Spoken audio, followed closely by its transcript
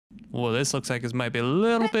Well, this looks like this might be a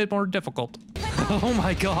little bit more difficult. Oh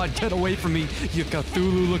my god, get away from me, you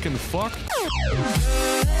Cthulhu-looking fuck.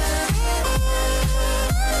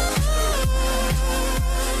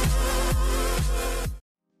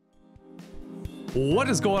 What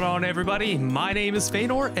is going on, everybody? My name is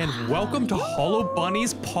Feanor, and welcome to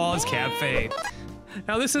Holobunnies Pause Cafe.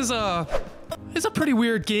 Now, this is it's a pretty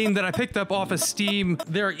weird game that I picked up off of Steam,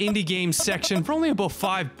 their indie games section, for only about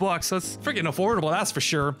 $5, so it's freaking affordable, that's for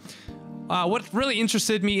sure. What really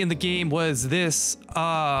interested me in the game was this,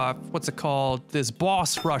 what's it called? This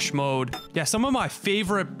boss rush mode. Yeah, some of my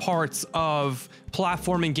favorite parts of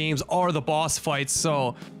platforming games are the boss fights,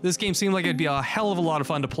 so this game seemed like it'd be a hell of a lot of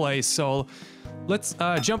fun to play, so let's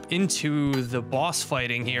jump into the boss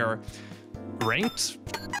fighting here. Ranked?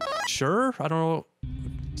 Sure, I don't know.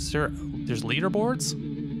 There's leaderboards?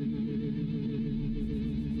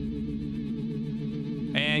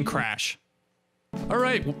 And crash. All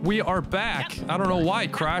right, we are back. I don't know why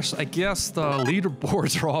it crashed. I guess the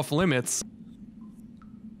leaderboards are off limits.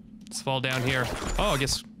 Let's fall down here. Oh, I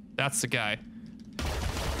guess that's the guy.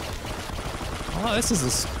 Oh, this is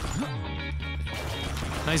this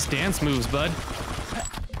nice dance moves, bud.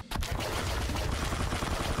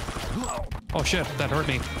 Oh shit, that hurt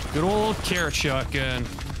me. Good old carrot shotgun.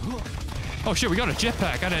 Oh shit, we got a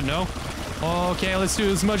jetpack. I didn't know. Okay, let's do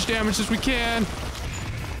as much damage as we can.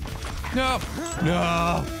 No.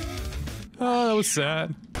 No. Oh, that was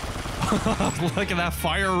sad. Look at that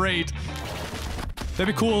fire rate.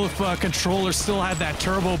 That'd be cool if controllers still had that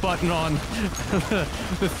turbo button on.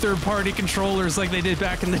 The third-party controllers like they did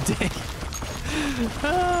back in the day.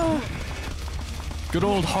 Oh. Good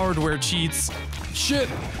old hardware cheats. Shit.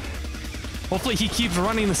 Hopefully he keeps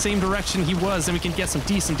running the same direction he was and we can get some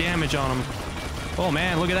decent damage on him. Oh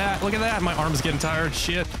man, look at that. Look at that. My arm's getting tired.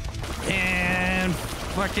 Shit. And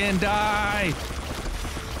fucking die.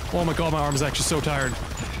 Oh my god, my arm's actually so tired.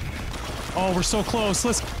 Oh, we're so close.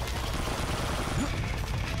 Let's...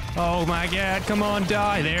 Oh my god, come on,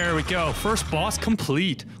 die. There we go. First boss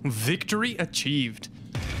complete. Victory achieved.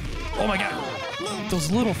 Oh my god.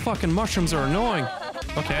 Those little fucking mushrooms are annoying.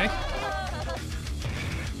 Okay.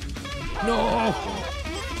 No!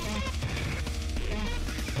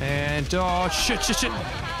 And, oh, shit, shit, shit.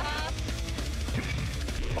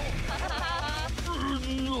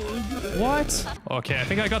 What? Okay, I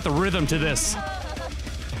think I got the rhythm to this.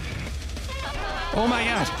 Oh my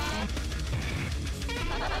god.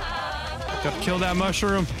 Gotta kill that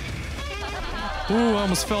mushroom. Ooh, I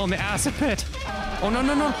almost fell in the acid pit. Oh, no,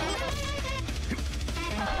 no, no.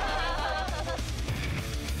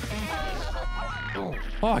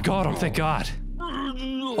 Oh, I got him, thank god.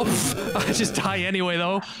 Oh, I just die anyway,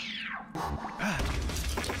 though.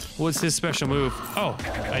 What's his special move? Oh,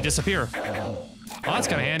 I disappear. Oh, that's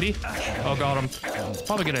kind of handy. Oh, got him.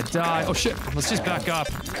 Probably gonna die. Oh, shit. Let's just back up.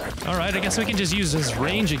 All right, I guess we can just use his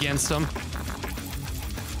range against him.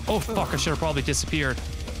 Oh, fuck. I should have probably disappeared.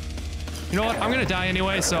 You know what? I'm gonna die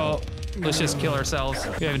anyway, so let's just kill ourselves.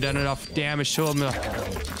 We haven't done enough damage to him to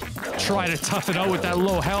try to tough it out with that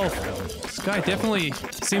low health. This guy definitely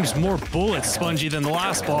seems more bullet spongy than the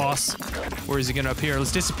last boss. Where is he gonna appear?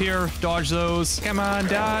 Let's disappear, dodge those. Come on,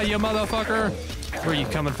 die, you motherfucker. Where are you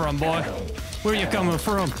coming from, boy? Where are you coming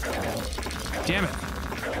from? Damn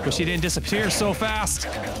it. Wish he didn't disappear so fast.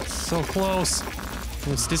 So close.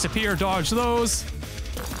 Let's disappear, dodge those.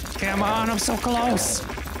 Come on, I'm so close.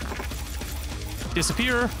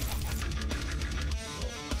 Disappear.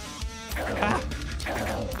 Ah.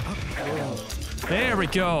 There we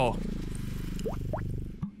go.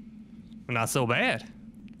 Not so bad.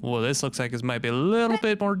 Well, this looks like this might be a little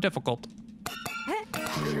bit more difficult.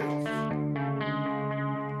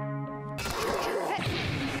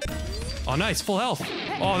 Oh, nice, full health.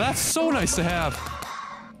 Oh, that's so nice to have.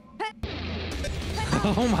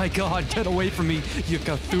 Oh my god, get away from me, you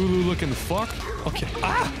Cthulhu-looking fuck. Okay,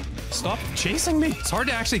 ah! Stop chasing me. It's hard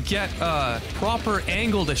to actually get a proper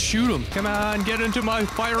angle to shoot him. Come on, get into my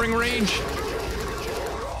firing range.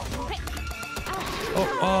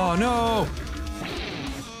 Oh no!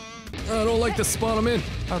 I don't like the spot I'm in.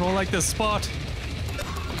 I don't like this spot.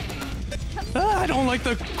 Ah, I don't like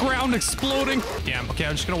the ground exploding. Damn, okay,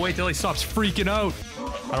 I'm just gonna wait till he stops freaking out.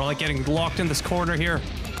 I don't like getting locked in this corner here.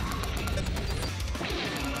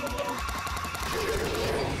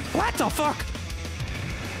 What the fuck?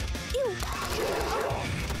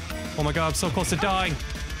 Oh my god, I'm so close to dying.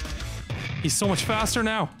 He's so much faster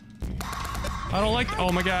now. I don't like...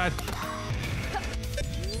 Oh my god.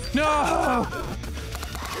 No!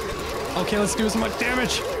 Okay, let's do as much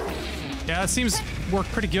damage. Yeah, it seems to work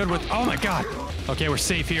pretty good with... Oh my god. Okay, we're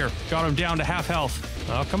safe here. Got him down to half health.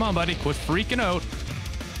 Oh, come on, buddy. Quit freaking out.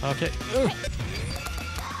 Okay. Ugh.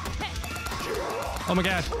 Oh my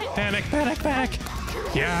god. Panic, panic, panic.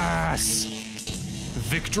 Yes!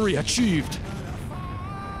 Victory achieved.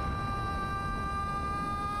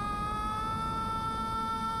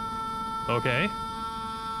 Okay.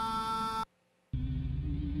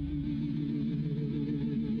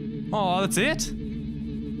 Oh, that's it?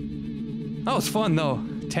 That was fun though.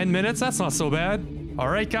 10 minutes? That's not so bad.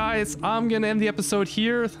 Alright guys, I'm gonna end the episode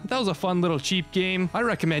here. That was a fun little cheap game. I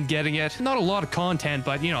recommend getting it. Not a lot of content,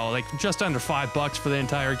 but you know, like just under $5 for the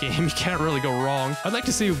entire game. You can't really go wrong. I'd like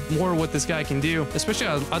to see more what this guy can do. Especially,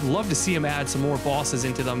 I'd love to see him add some more bosses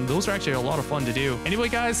into them. Those are actually a lot of fun to do. Anyway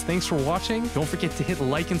guys, thanks for watching. Don't forget to hit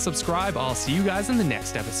like and subscribe. I'll see you guys in the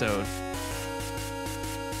next episode.